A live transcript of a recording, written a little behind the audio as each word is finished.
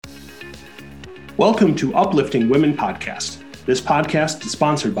Welcome to Uplifting Women Podcast. This podcast is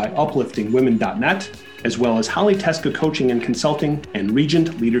sponsored by upliftingwomen.net, as well as Holly Teska Coaching and Consulting and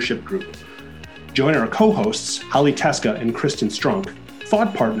Regent Leadership Group. Join our co-hosts, Holly Teska and Kristen Strunk,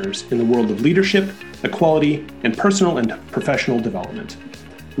 thought partners in the world of leadership, equality, and personal and professional development.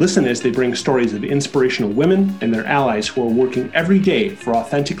 Listen as they bring stories of inspirational women and their allies who are working every day for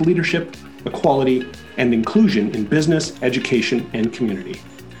authentic leadership, equality, and inclusion in business, education, and community.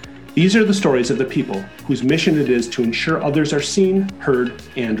 These are the stories of the people whose mission it is to ensure others are seen, heard,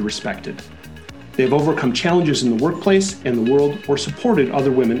 and respected. They have overcome challenges in the workplace and the world or supported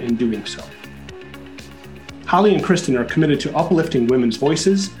other women in doing so. Holly and Kristen are committed to uplifting women's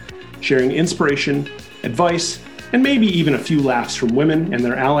voices, sharing inspiration, advice, and maybe even a few laughs from women and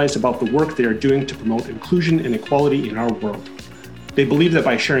their allies about the work they are doing to promote inclusion and equality in our world. They believe that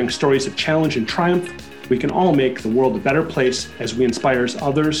by sharing stories of challenge and triumph, we can all make the world a better place as we inspire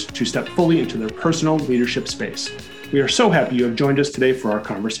others to step fully into their personal leadership space. We are so happy you have joined us today for our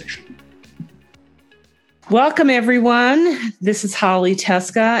conversation. Welcome, everyone. This is Holly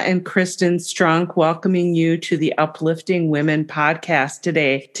Teska and Kristen Strunk welcoming you to the Uplifting Women podcast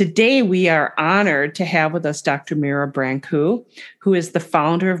today. Today, we are honored to have with us Dr. Mira Brancu, who is the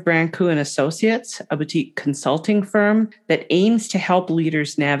founder of Brancu & Associates, a boutique consulting firm that aims to help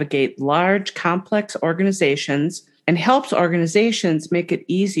leaders navigate large, complex organizations and helps organizations make it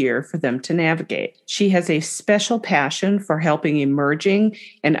easier for them to navigate. She has a special passion for helping emerging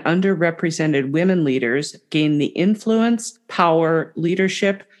and underrepresented women leaders gain the influence, power,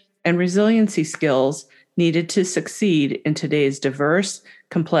 leadership, and resiliency skills needed to succeed in today's diverse,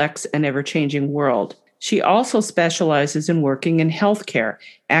 complex, and ever-changing world. She also specializes in working in healthcare,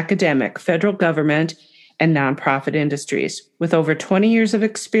 academic, federal government, and nonprofit industries. With over 20 years of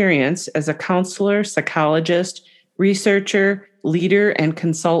experience as a counselor, psychologist, researcher, leader, and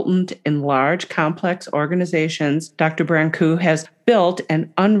consultant in large, complex organizations, Dr. Brancu has built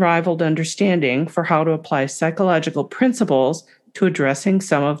an unrivaled understanding for how to apply psychological principles to addressing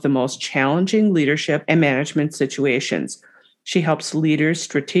some of the most challenging leadership and management situations. She helps leaders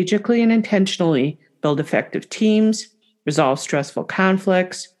strategically and intentionally build effective teams, resolve stressful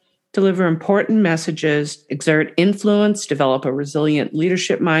conflicts, deliver important messages, exert influence, develop a resilient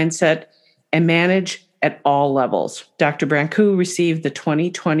leadership mindset, and manage at all levels. Dr. Brancu received the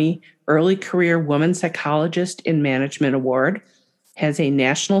 2020 Early Career Woman Psychologist in Management Award, has a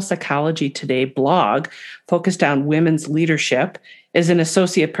National Psychology Today blog focused on women's leadership, is an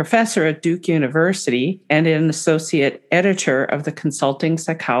associate professor at Duke University, and an associate editor of the Consulting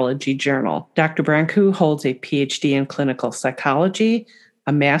Psychology Journal. Dr. Brancu holds a PhD in clinical psychology,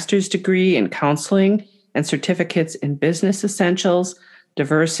 a master's degree in counseling, and certificates in business essentials,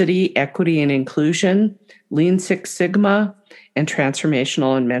 diversity, equity, and inclusion, Lean Six Sigma, and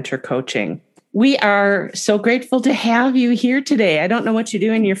transformational and mentor coaching. We are so grateful to have you here today. I don't know what you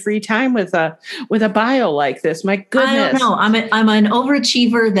do in your free time with a bio like this. My goodness. I don't know. I'm an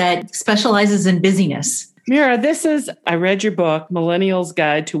overachiever that specializes in busyness. Mira, I read your book, Millennials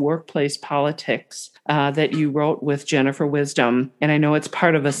Guide to Workplace Politics, that you wrote with Jennifer Wisdom. And I know it's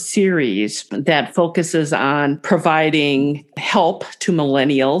part of a series that focuses on providing help to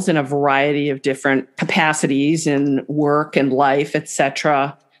millennials in a variety of different capacities in work and life,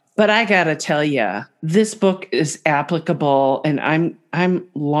 etc. But I got to tell you, this book is applicable, and I'm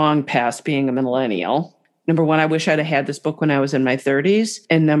long past being a millennial. Number one, I wish I'd have had this book when I was in my 30s.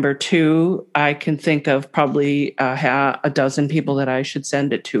 And number two, I can think of probably a dozen people that I should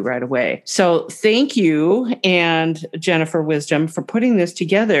send it to right away. So thank you and Jennifer Wisdom for putting this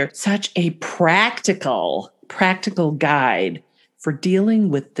together. Such a practical guide for dealing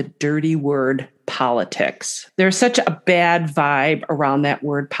with the dirty word politics. There's such a bad vibe around that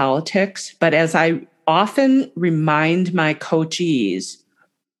word politics. But as I often remind my coachees,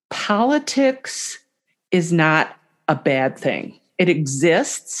 politics is not a bad thing. It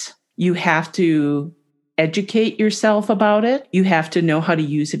exists. You have to educate yourself about it. You have to know how to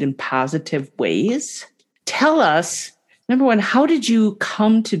use it in positive ways. Tell us, number one, how did you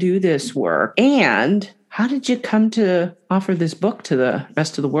come to do this work? And how did you come to offer this book to the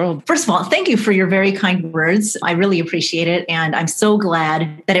rest of the world? First of all, thank you for your very kind words. I really appreciate it. And I'm so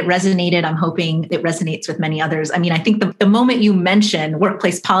glad that it resonated. I'm hoping it resonates with many others. I mean, I think the moment you mention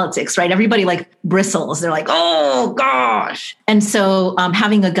workplace politics, right, everybody like bristles. They're like, oh gosh. And so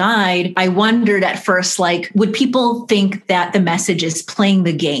having a guide, I wondered at first, like, would people think that the message is playing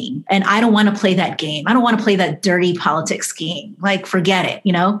the game? And I don't want to play that game. I don't want to play that dirty politics game. Like, forget it,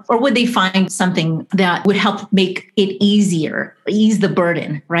 you know? Or would they find something that that would help make it easier, ease the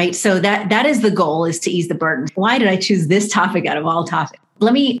burden, right? So that is the goal, is to ease the burden. Why did I choose this topic out of all topics?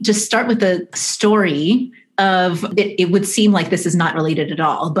 Let me just start with the story of it. It would seem like this is not related at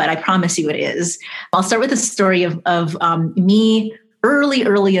all, but I promise you it is. I'll start with the story of me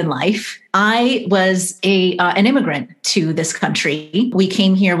early in life. I was an immigrant to this country. We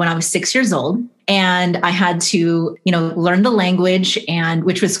came here when I was 6 years old, and I had to, learn the language, and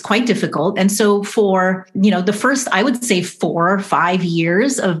which was quite difficult. And so for, the first, I would say 4 or 5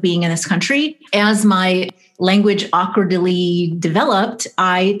 years of being in this country, as my language awkwardly developed,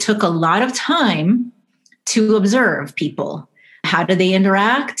 I took a lot of time to observe people. How do they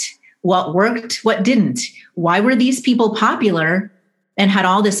interact? What worked? What didn't? Why were these people popular and had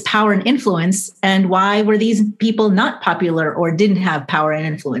all this power and influence? And why were these people not popular or didn't have power and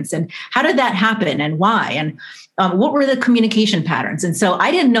influence? And how did that happen, and why? And what were the communication patterns? And so I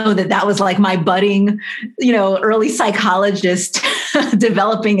didn't know that was like my budding, early psychologist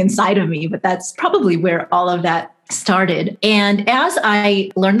developing inside of me, but that's probably where all of that started. And as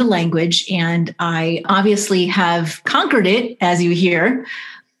I learned the language, and I obviously have conquered it, as you hear,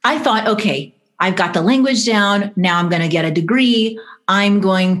 I thought, okay, I've got the language down. Now I'm going to get a degree. I'm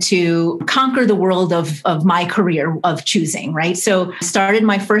going to conquer the world of my career of choosing, right? So I started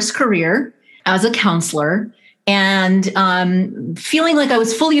my first career as a counselor, and feeling like I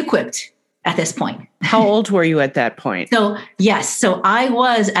was fully equipped at this point. How old were you at that point? So I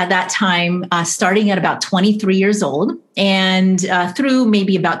was at that time starting at about 23 years old, and through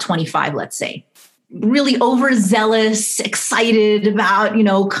maybe about 25, let's say. Really overzealous, excited about,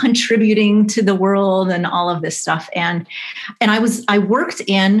 contributing to the world and all of this stuff. And I worked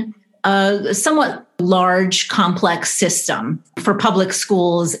in a somewhat large, complex system for public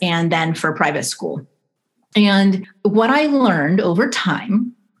schools and then for private school. And what I learned over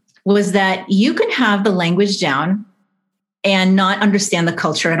time was that you can have the language down and not understand the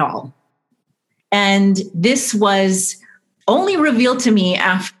culture at all. And this was only revealed to me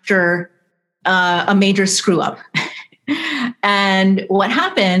after a major screw up. And what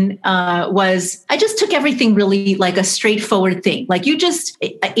happened was I just took everything really like a straightforward thing. Like it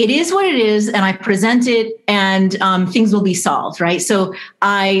is what it is, and I present it, and things will be solved, right? So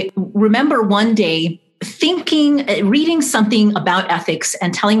I remember one day reading something about ethics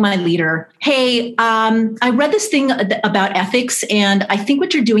and telling my leader, hey, I read this thing about ethics, and I think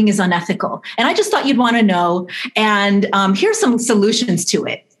what you're doing is unethical. And I just thought you'd want to know, and here's some solutions to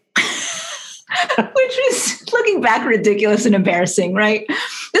it. Which is, looking back, ridiculous and embarrassing, right?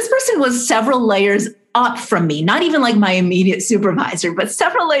 This person was several layers up from me, not even like my immediate supervisor, but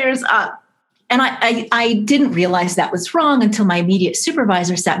several layers up. And I didn't realize that was wrong until my immediate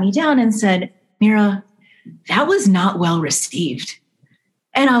supervisor sat me down and said, Mira, that was not well received.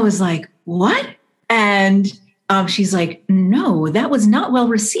 And I was like, what? And she's like, no, that was not well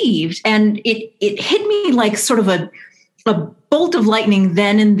received. And it hit me like sort of a bolt of lightning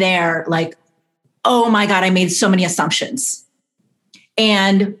then and there, like, oh my God, I made so many assumptions.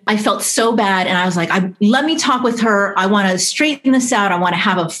 And I felt so bad. And I was like, let me talk with her. I want to straighten this out. I want to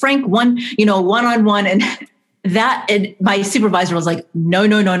have a frank one-on-one. And my supervisor was like,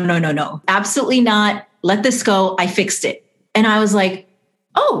 no, absolutely not. Let this go. I fixed it. And I was like,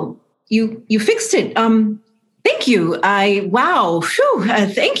 oh, you fixed it. Thank you. Wow. Phew,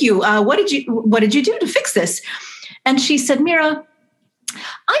 thank you. What did you do to fix this? And she said, Mira,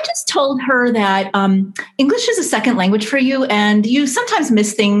 I just told her that English is a second language for you, and you sometimes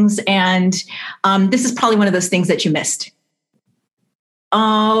miss things, and this is probably one of those things that you missed.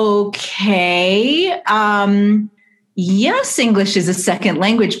 Okay. Yes, English is a second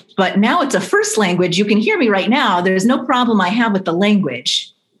language, but now it's a first language. You can hear me right now. There's no problem I have with the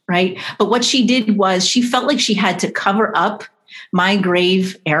language, right? But what she did was she felt like she had to cover up my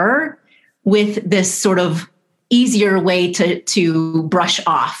grave error with this sort of easier way to brush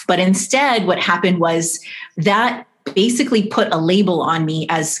off. But instead, what happened was that basically put a label on me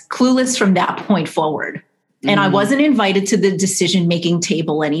as clueless from that point forward. And I wasn't invited to the decision-making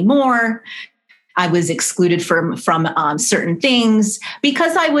table anymore. I was excluded from certain things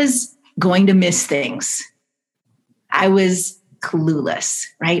because I was going to miss things. I was clueless,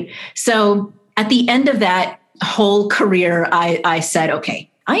 right? So at the end of that whole career, I said,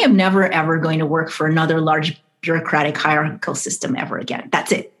 okay, I am never, ever going to work for another large bureaucratic hierarchical system ever again.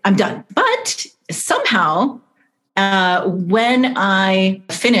 That's it. I'm done. But somehow, when I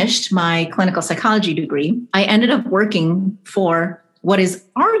finished my clinical psychology degree, I ended up working for what is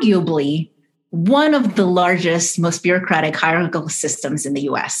arguably one of the largest, most bureaucratic hierarchical systems in the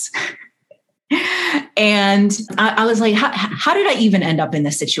US. And I was like, how did I even end up in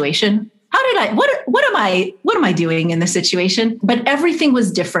this situation? what am I doing in this situation? But everything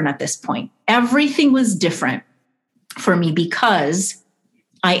was different at this point. Everything was different for me because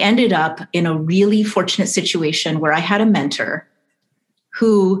I ended up in a really fortunate situation where I had a mentor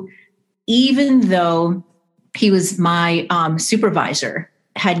who, even though he was my supervisor,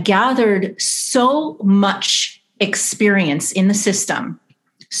 had gathered so much experience in the system,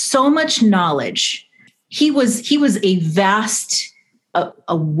 so much knowledge. He was a vast,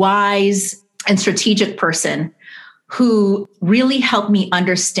 a wise and strategic person who really helped me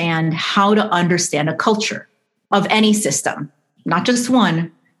understand how to understand a culture of any system, not just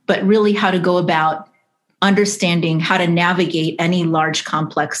one, but really how to go about understanding how to navigate any large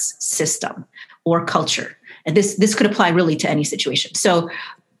complex system or culture. And this could apply really to any situation. So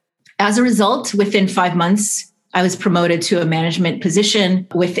as a result, within 5 months, I was promoted to a management position.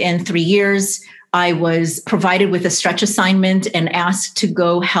 Within 3 years, I was provided with a stretch assignment and asked to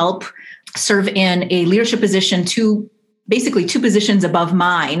go help serve in a leadership position, basically two positions above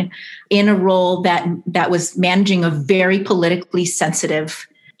mine, in a role that was managing a very politically sensitive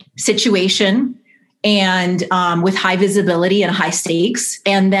situation and with high visibility and high stakes.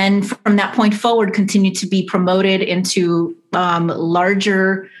 And then from that point forward, continued to be promoted into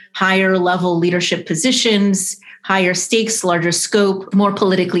larger, higher level leadership positions, higher stakes, larger scope, more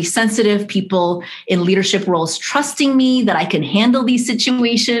politically sensitive, people in leadership roles trusting me that I can handle these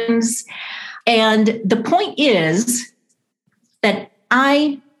situations. And the point is that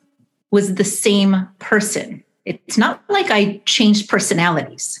I was the same person. It's not like I changed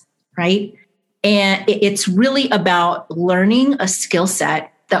personalities, right? And it's really about learning a skill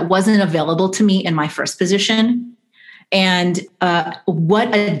set that wasn't available to me in my first position, and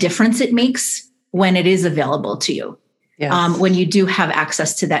what a difference it makes when it is available to you, yes. When you do have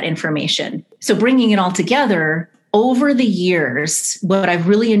access to that information. So bringing it all together, over the years, what I've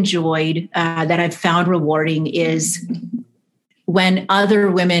really enjoyed, that I've found rewarding, is when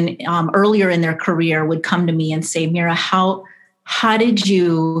other women earlier in their career would come to me and say, Mira, how did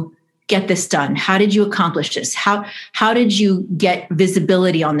you get this done? How did you accomplish this? How did you get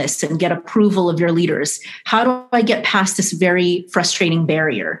visibility on this and get approval of your leaders? How do I get past this very frustrating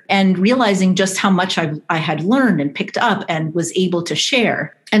barrier? And realizing just how much I had learned and picked up and was able to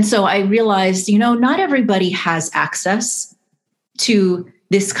share. And so I realized, not everybody has access to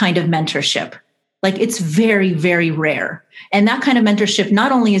this kind of mentorship. Like, it's very, very rare. And that kind of mentorship,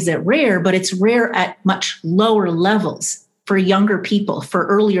 not only is it rare, but it's rare at much lower levels for younger people, for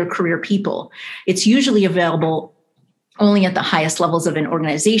earlier career people. It's usually available only at the highest levels of an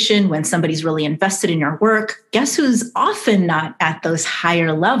organization when somebody's really invested in your work. Guess who's often not at those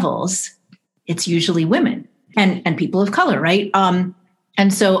higher levels? It's usually women and people of color, right?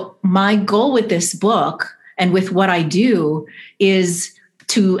 And so my goal with this book and with what I do is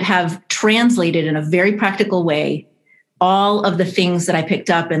to have translated in a very practical way all of the things that I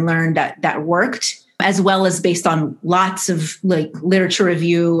picked up and learned that worked, as well as based on lots of literature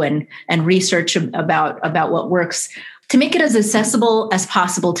review and research about what works, to make it as accessible as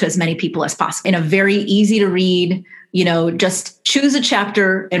possible to as many people as possible in a very easy to read, just choose a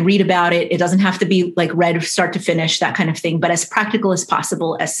chapter and read about it. It doesn't have to be read start to finish, that kind of thing, but as practical as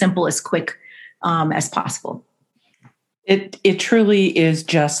possible, as simple, as quick as possible. It truly is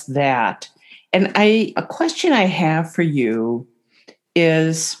just that. And a question I have for you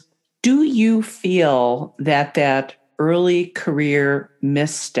is, do you feel that early career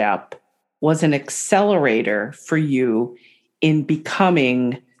misstep was an accelerator for you in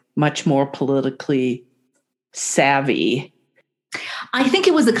becoming much more politically savvy? I think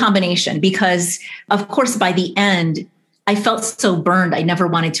it was a combination because, of course, by the end, I felt so burned. I never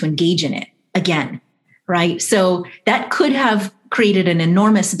wanted to engage in it again, right? So that could have created an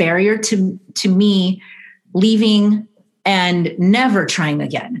enormous barrier to me leaving and never trying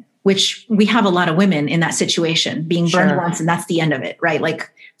again, which we have a lot of women in that situation, being burned once and that's the end of it, right?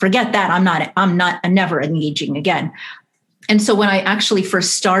 Forget that. I'm never engaging again. And so when I actually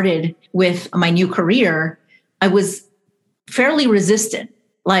first started with my new career, I was fairly resistant.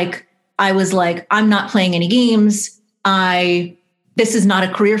 I was I'm not playing any games. This is not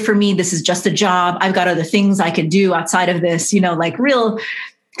a career for me. This is just a job. I've got other things I could do outside of this, real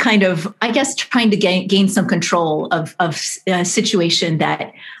kind of, I guess, trying to gain some control of a situation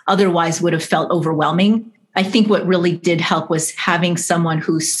that otherwise would have felt overwhelming. I think what really did help was having someone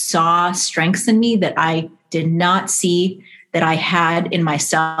who saw strengths in me that I did not see that I had in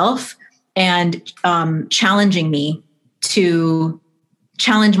myself, and challenging me to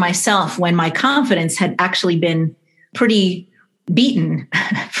challenge myself when my confidence had actually been pretty beaten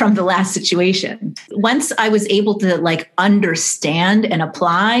from the last situation. Once I was able to like understand and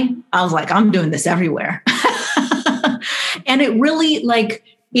apply, I was like, I'm doing this everywhere. And it really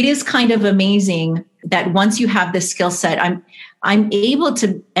it is kind of amazing that once you have this skill set, I'm able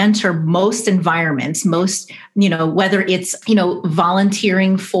to enter most environments, whether it's,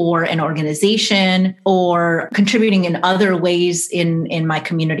 volunteering for an organization or contributing in other ways in my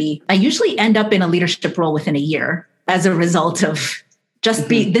community. I usually end up in a leadership role within a year as a result of just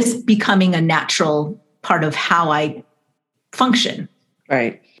this becoming a natural part of how I function.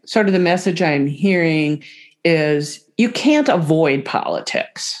 Right. Sort of the message I'm hearing is you can't avoid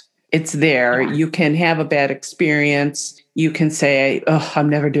politics. It's there. Yeah. You can have a bad experience. You can say, oh, I'm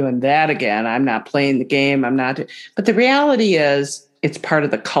never doing that again. I'm not playing the game. But the reality is it's part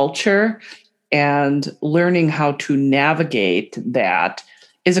of the culture, and learning how to navigate that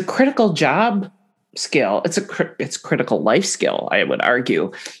is a critical job skill. It's critical life skill, I would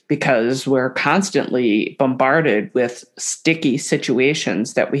argue, because we're constantly bombarded with sticky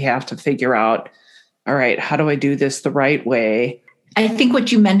situations that we have to figure out, all right, how do I do this the right way? I think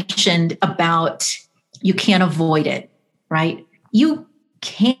what you mentioned about you can't avoid it, right? You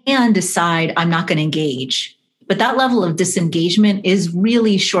can decide I'm not going to engage, but that level of disengagement is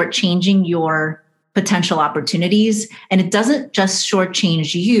really shortchanging your potential opportunities. And it doesn't just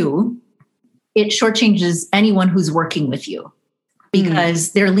shortchange you, it shortchanges anyone who's working with you,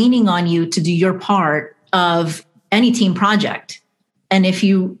 because they're leaning on you to do your part of any team project. And if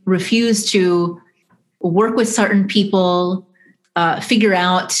you refuse to work with certain people, figure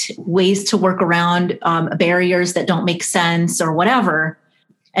out ways to work around barriers that don't make sense or whatever,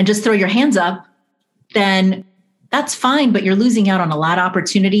 and just throw your hands up, then that's fine, but you're losing out on a lot of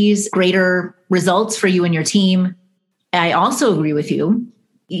opportunities, greater results for you and your team. I also agree with you.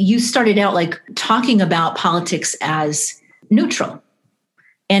 You started out talking about politics as neutral,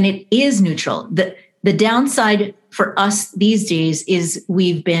 and it is neutral. The downside for us these days is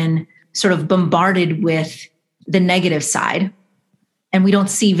we've been sort of bombarded with the negative side, and we don't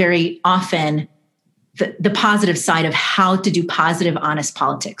see very often the positive side of how to do positive, honest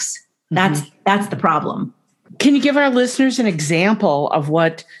politics. That's the problem. Can you give our listeners an example of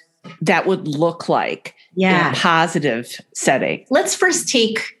what that would look like in a positive setting? Let's first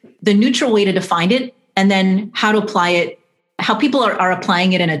take the neutral way to define it, and then how to apply it, how people are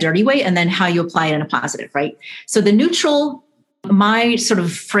applying it in a dirty way, and then how you apply it in a positive, right? So the neutral, my sort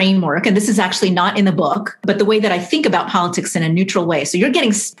of framework, and this is actually not in the book, but the way that I think about politics in a neutral way. So you're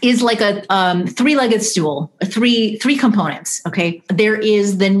getting is like a three-legged stool, three components. Okay. There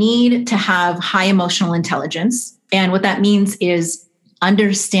is the need to have high emotional intelligence. And what that means is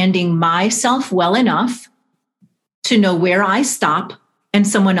understanding myself well enough to know where I stop and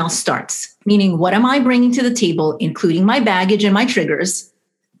someone else starts. Meaning, what am I bringing to the table, including my baggage and my triggers,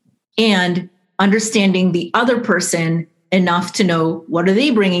 and understanding the other person enough to know what are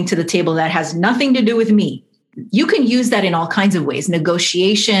they bringing to the table that has nothing to do with me. You can use that in all kinds of ways: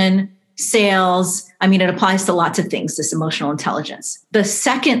 negotiation, sales. I mean, it applies to lots of things, this emotional intelligence. The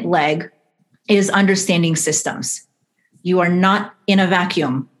second leg is understanding systems. You are not in a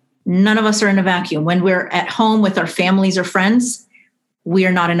vacuum. None of us are in a vacuum. When we're at home with our families or friends, we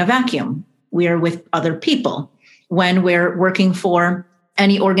are not in a vacuum. We are with other people. When we're working for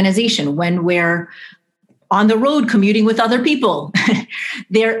any organization, when we're on the road commuting with other people,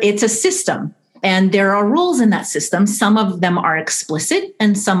 it's a system, and there are rules in that system. Some of them are explicit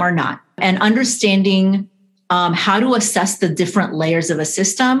and some are not. And understanding how to assess the different layers of a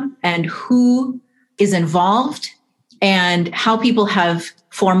system and who is involved and how people have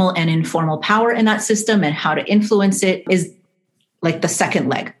formal and informal power in that system and how to influence it is like the second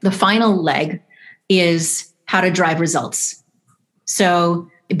leg. The final leg is how to drive results. So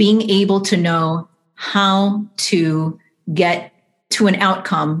being able to know how to get to an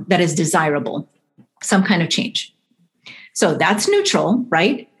outcome that is desirable, some kind of change. So that's neutral,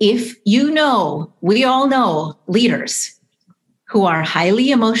 right? If we all know leaders who are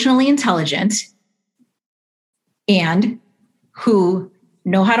highly emotionally intelligent and who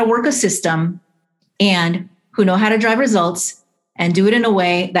know how to work a system and who know how to drive results and do it in a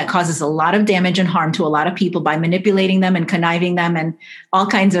way that causes a lot of damage and harm to a lot of people by manipulating them and conniving them and all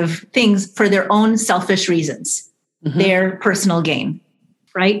kinds of things for their own selfish reasons, their personal gain,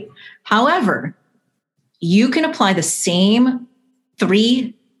 right? However, you can apply the same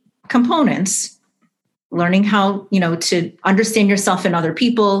three components, learning how, to understand yourself and other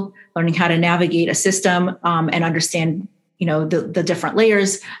people, learning how to navigate a system and understand, the different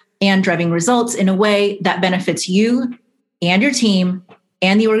layers, and driving results in a way that benefits you and your team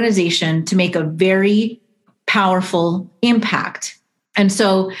and the organization to make a very powerful impact. And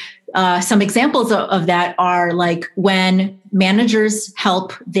so some examples of that are like when managers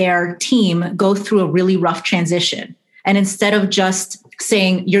help their team go through a really rough transition. And instead of just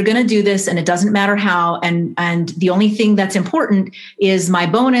saying, you're going to do this and it doesn't matter how, and the only thing that's important is my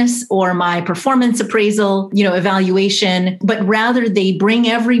bonus or my performance appraisal, evaluation, but rather they bring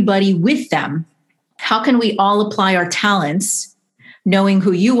everybody with them. How can we all apply our talents, knowing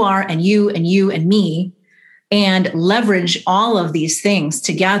who you are and you and you and me, and leverage all of these things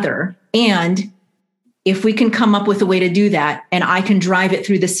together? And if we can come up with a way to do that, and I can drive it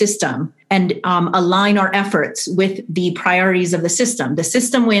through the system and align our efforts with the priorities of the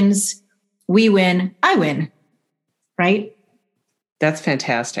system wins, we win, I win, right? That's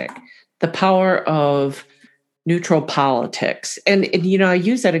fantastic. The power of neutral politics. And I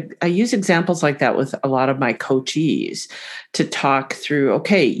use examples like that with a lot of my coachees to talk through,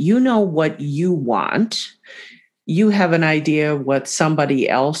 okay, you know what you want. You have an idea what somebody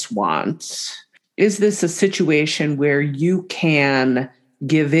else wants. Is this a situation where you can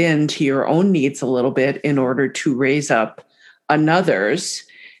give in to your own needs a little bit in order to raise up another's,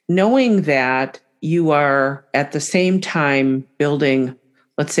 knowing that you are at the same time building,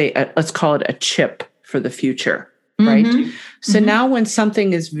 let's call it a chip for the future, right? Mm-hmm. So now when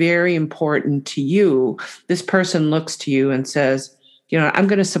something is very important to you, this person looks to you and says, I'm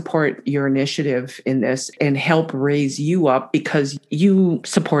going to support your initiative in this and help raise you up because you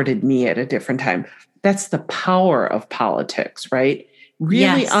supported me at a different time. That's the power of politics, right?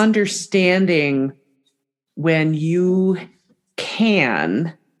 Really understanding when you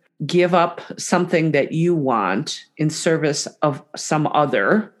can give up something that you want in service of some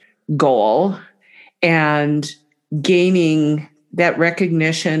other goal and gaining that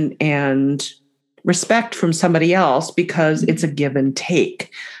recognition and respect from somebody else because it's a give and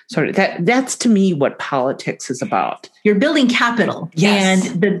take. So that's to me what politics is about. You're building capital. Yes.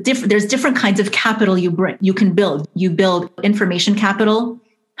 And there's different kinds of capital you can build. You build information capital,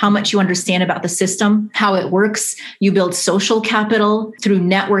 how much you understand about the system, how it works. You build social capital through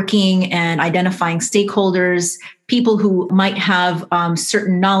networking and identifying stakeholders, people who might have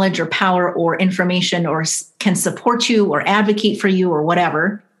certain knowledge or power or information or can support you or advocate for you or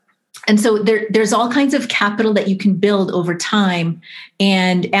whatever. And so there's all kinds of capital that you can build over time.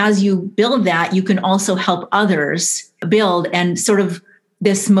 And as you build that, you can also help others build, and sort of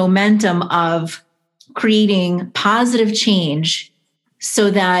this momentum of creating positive change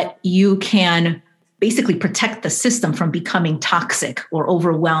so that you can basically protect the system from becoming toxic or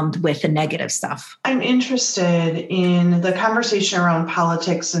overwhelmed with the negative stuff. I'm interested in the conversation around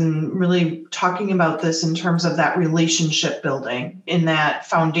politics and really talking about this in terms of that relationship building, in that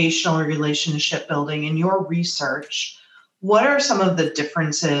foundational relationship building. In your research, what are some of the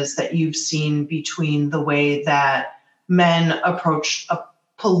differences that you've seen between the way that men approach a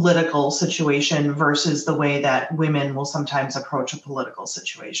political situation versus the way that women will sometimes approach a political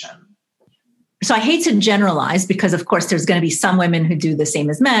situation? So I hate to generalize because, of course, there's going to be some women who do the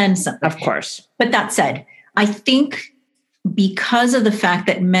same as men. Of course. But that said, I think because of the fact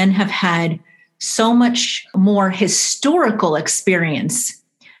that men have had so much more historical experience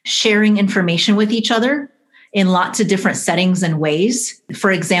sharing information with each other in lots of different settings and ways. For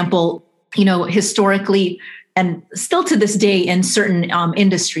example, historically, and still to this day in certain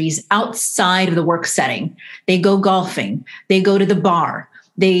industries outside of the work setting, they go golfing, they go to the bar.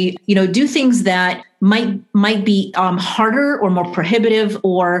 They, do things that might be harder or more prohibitive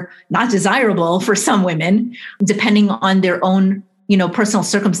or not desirable for some women, depending on their own, personal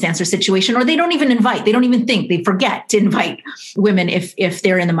circumstance or situation. Or they don't even think, they forget to invite women if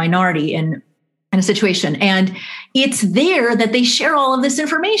they're in the minority in a situation. And it's there that they share all of this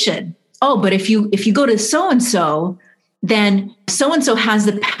information. Oh, but if you go to so-and-so, then so-and-so has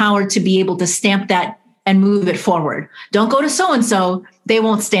the power to be able to stamp that and move it forward. Don't go to so-and-so, they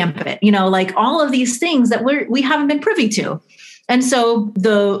won't stamp it. Like all of these things that we haven't been privy to. And so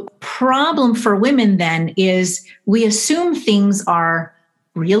the problem for women then is we assume things are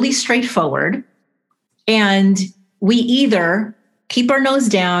really straightforward, and we either keep our nose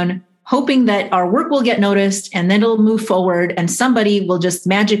down, hoping that our work will get noticed and then it'll move forward and somebody will just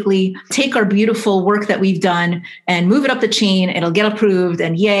magically take our beautiful work that we've done and move it up the chain. It'll get approved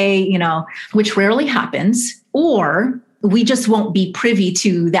and yay, which rarely happens. Or we just won't be privy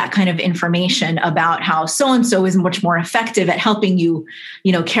to that kind of information about how so-and-so is much more effective at helping you,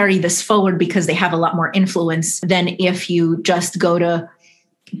 carry this forward because they have a lot more influence than if you just go to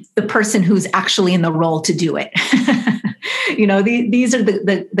the person who's actually in the role to do it. These are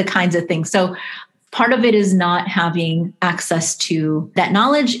the kinds of things. So Part of it is not having access to that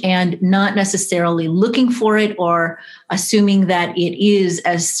knowledge and not necessarily looking for it or assuming that it is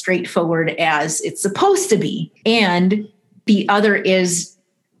as straightforward as it's supposed to be. And the other is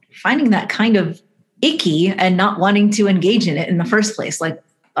finding that kind of icky and not wanting to engage in it in the first place. Like,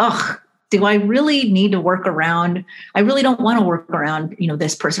 do I really need to work around? I really don't want to work around,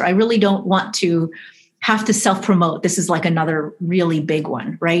 this person. I really don't want to have to self-promote. This is like another really big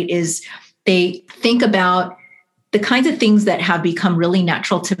one, right? Is they think about the kinds of things that have become really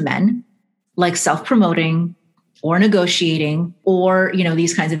natural to men, like self-promoting or negotiating or,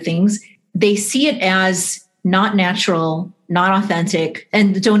 these kinds of things. They see it as not natural, not authentic,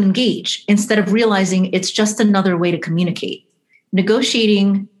 and don't engage instead of realizing it's just another way to communicate.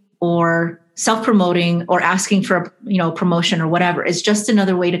 Negotiating or self-promoting or asking for a promotion or whatever is just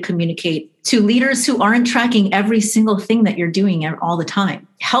another way to communicate to leaders who aren't tracking every single thing that you're doing all the time,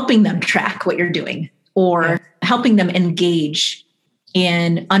 helping them track what you're doing or helping them engage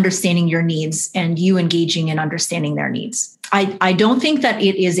in understanding your needs and you engaging in understanding their needs. I don't think that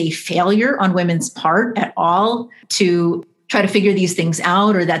it is a failure on women's part at all to try to figure these things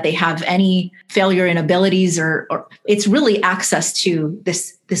out or that they have any failure in abilities or it's really access to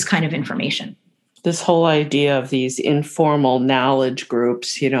this kind of information. This whole idea of these informal knowledge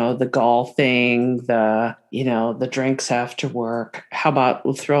groups, the golfing, the drinks after work. How about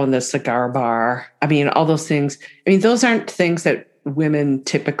we'll throw in the cigar bar? All those things. Those aren't things that women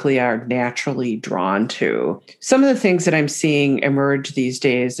typically are naturally drawn to. Some of the things that I'm seeing emerge these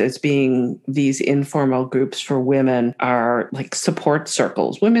days as being these informal groups for women are like support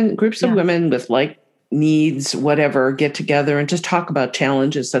circles. Groups of women with like needs, whatever, get together and just talk about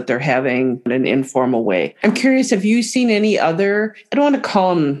challenges that they're having in an informal way. I'm curious, have you seen any other, I don't want to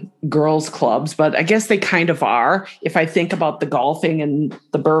call them girls' clubs, but I guess they kind of are. If I think about the golfing and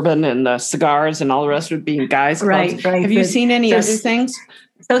the bourbon and the cigars and all the rest of it being guys' clubs. Right. Have you seen any other things?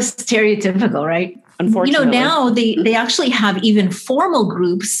 So stereotypical, right? Unfortunately. Now they actually have even formal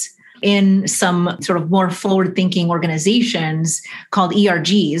groups in some sort of more forward-thinking organizations called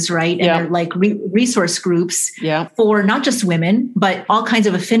ERGs, right? And they're like resource groups for not just women, but all kinds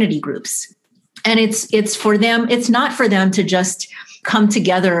of affinity groups. And it's for them. It's not for them to just come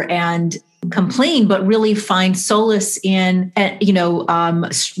together and complain, but really find solace in,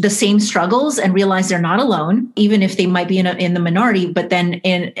 the same struggles and realize they're not alone, even if they might be in the minority. But then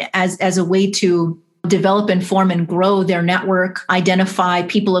as a way to develop and form and grow their network, identify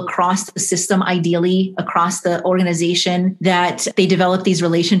people across the system, ideally across the organization that they develop these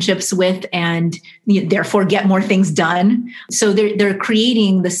relationships with and therefore get more things done. So they're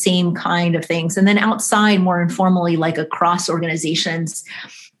creating the same kind of things. And then outside, more informally, like across organizations,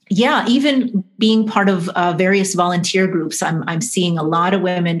 even being part of various volunteer groups. I'm seeing a lot of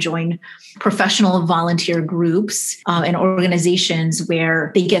women join professional volunteer groups and organizations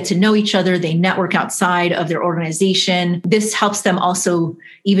where they get to know each other. They network outside of their organization. This helps them also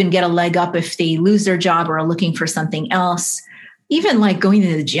even get a leg up if they lose their job or are looking for something else. Even like going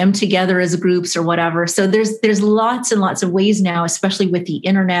to the gym together as groups or whatever. So there's lots and lots of ways now, especially with the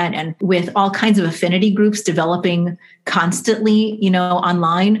internet and with all kinds of affinity groups developing constantly,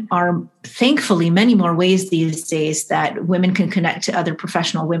 online, are thankfully many more ways these days that women can connect to other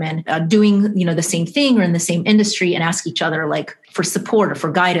professional women doing, the same thing or in the same industry and ask each other like for support or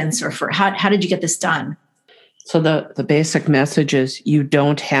for guidance or for how did you get this done? So the basic message is you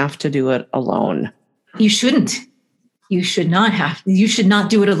don't have to do it alone. You shouldn't. You should not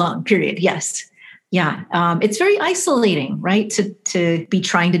do it alone, period. Yes. Yeah. It's very isolating, right? To be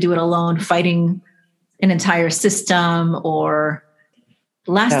trying to do it alone, fighting an entire system, or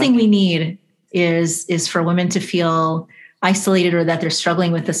the last thing we need is for women to feel isolated or that they're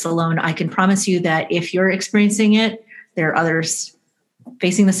struggling with this alone. I can promise you that if you're experiencing it, there are others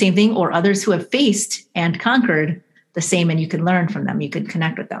facing the same thing or others who have faced and conquered the same, and you can learn from them. You can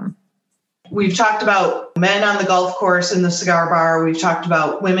connect with them. We've talked about men on the golf course and the cigar bar. We've talked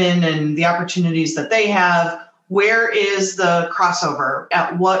about women and the opportunities that they have. Where is the crossover?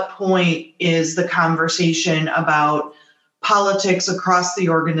 At what point is the conversation about politics across the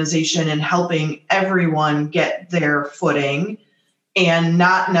organization and helping everyone get their footing and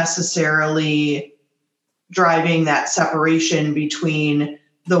not necessarily driving that separation between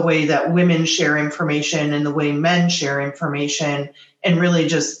the way that women share information and the way men share information, and really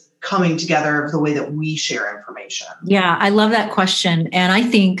just coming together of the way that we share information? Yeah, I love that question. And I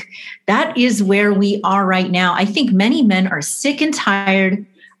think that is where we are right now. I think many men are sick and tired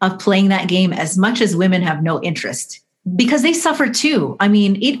of playing that game as much as women have no interest because they suffer too. I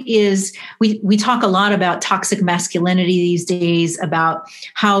mean, it is, we talk a lot about toxic masculinity these days, about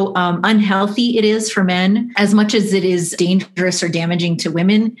how unhealthy it is for men as much as it is dangerous or damaging to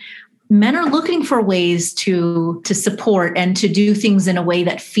women. Men are looking for ways to support and to do things in a way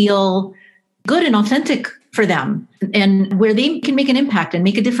that feel good and authentic for them, and where they can make an impact and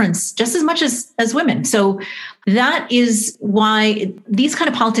make a difference just as much as women. So that is why these kind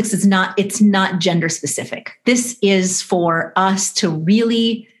of politics it's not gender specific. This is for us to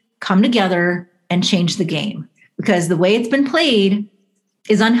really come together and change the game, because the way it's been played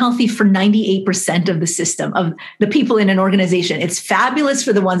is unhealthy for 98% of the system, of the people in an organization. It's fabulous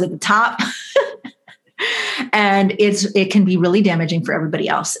for the ones at the top. And it can be really damaging for everybody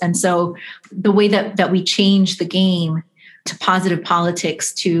else. And so the way that we change the game to positive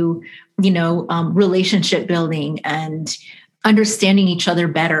politics, to, relationship building and understanding each other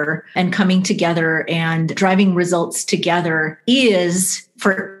better and coming together and driving results together, is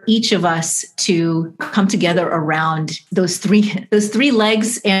for each of us to come together around those three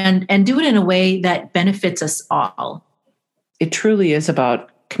legs and do it in a way that benefits us all. It truly is about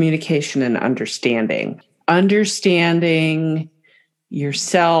communication and understanding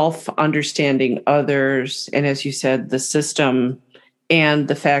yourself, understanding others, and as you said, the system, and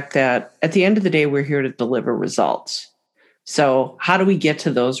the fact that at the end of the day, we're here to deliver results. So how do we get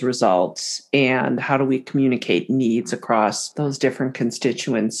to those results, and how do we communicate needs across those different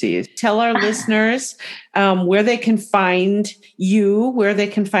constituencies? Tell our listeners where they can find you, where they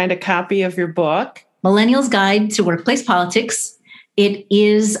can find a copy of your book. Millennials Guide to Workplace Politics. It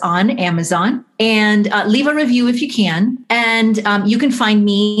is on Amazon, and leave a review if you can. And you can find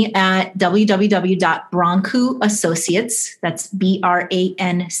me at www.Brancu Associates. That's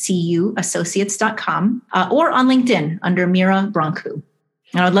BRANCU Associates.com, or on LinkedIn under Mira Brancu.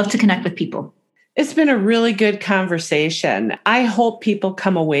 And I'd love to connect with people. It's been a really good conversation. I hope people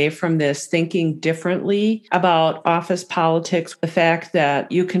come away from this thinking differently about office politics, the fact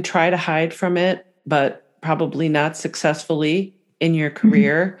that you can try to hide from it, but probably not successfully in your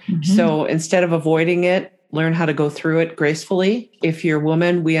career. Mm-hmm. So instead of avoiding it, learn how to go through it gracefully. If you're a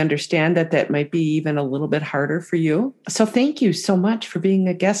woman, we understand that might be even a little bit harder for you. So thank you so much for being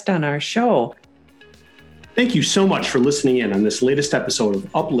a guest on our show. Thank you so much for listening in on this latest episode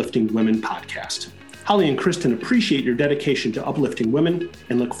of Uplifting Women Podcast. Holly and Kristen appreciate your dedication to uplifting women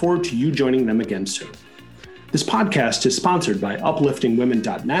and look forward to you joining them again soon. This podcast is sponsored by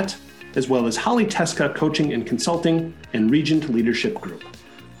upliftingwomen.net, as well as Holly Teska Coaching and Consulting and Regent Leadership Group.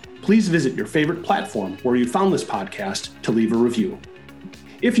 Please visit your favorite platform where you found this podcast to leave a review.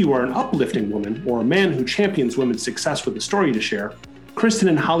 If you are an uplifting woman or a man who champions women's success with a story to share, Kristen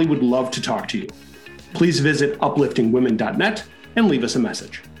and Holly would love to talk to you. Please visit upliftingwomen.net and leave us a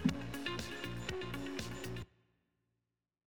message.